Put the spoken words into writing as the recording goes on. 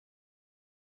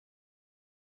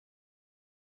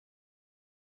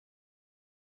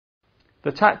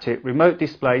The Tacktick Remote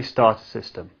Display Starter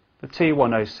System, the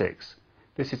T106.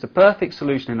 This is the perfect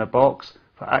solution in a box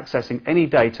for accessing any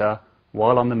data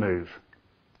while on the move.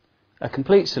 A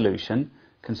complete solution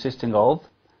consisting of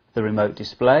the remote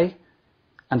display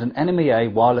and an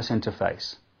NMEA wireless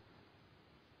interface.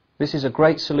 This is a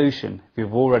great solution if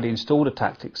you've already installed a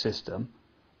Tacktick system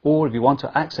or if you want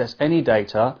to access any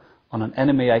data on an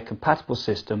NMEA compatible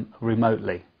system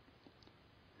remotely.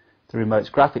 The remote's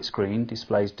graphics screen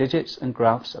displays digits and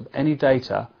graphs of any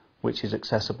data which is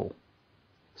accessible.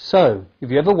 So,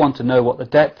 if you ever want to know what the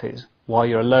depth is while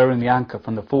you're lowering the anchor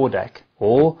from the foredeck,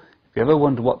 or if you ever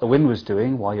wonder what the wind was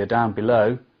doing while you're down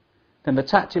below, then the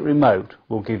Tacktick remote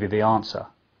will give you the answer.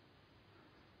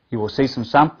 You will see some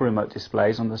sample remote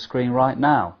displays on the screen right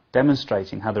now,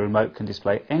 demonstrating how the remote can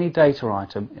display any data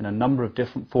item in a number of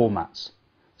different formats,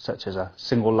 such as a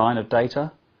single line of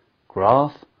data,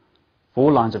 graph, 4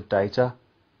 lines of data,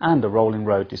 and a rolling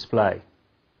road display.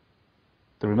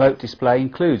 The remote display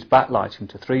includes backlighting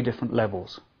to 3 different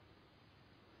levels.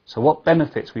 So what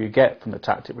benefits will you get from the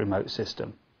Tacktick remote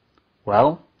system?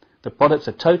 Well, the products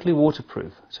are totally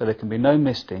waterproof, so there can be no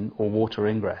misting or water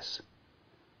ingress.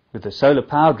 With the solar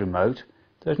powered remote,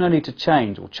 there is no need to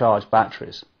change or charge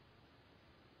batteries.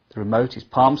 The remote is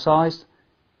palm sized,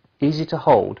 easy to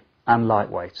hold and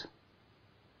lightweight.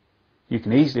 You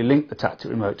can easily link the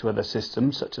Tacktick remote to other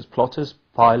systems such as plotters,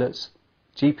 pilots,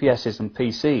 GPSs and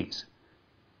PCs.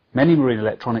 Many marine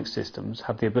electronic systems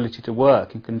have the ability to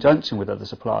work in conjunction with other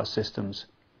suppliers' systems.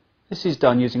 This is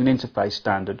done using an interface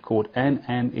standard called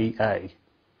NMEA.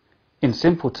 In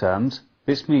simple terms,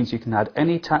 this means you can add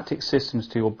any Tacktick systems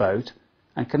to your boat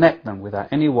and connect them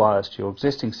without any wires to your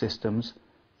existing systems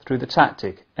through the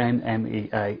Tacktick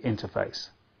NMEA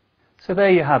interface. So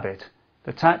there you have it.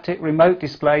 The Tacktick Remote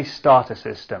Display Starter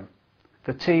System,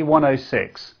 the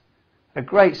T106, a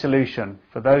great solution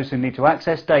for those who need to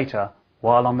access data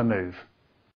while on the move.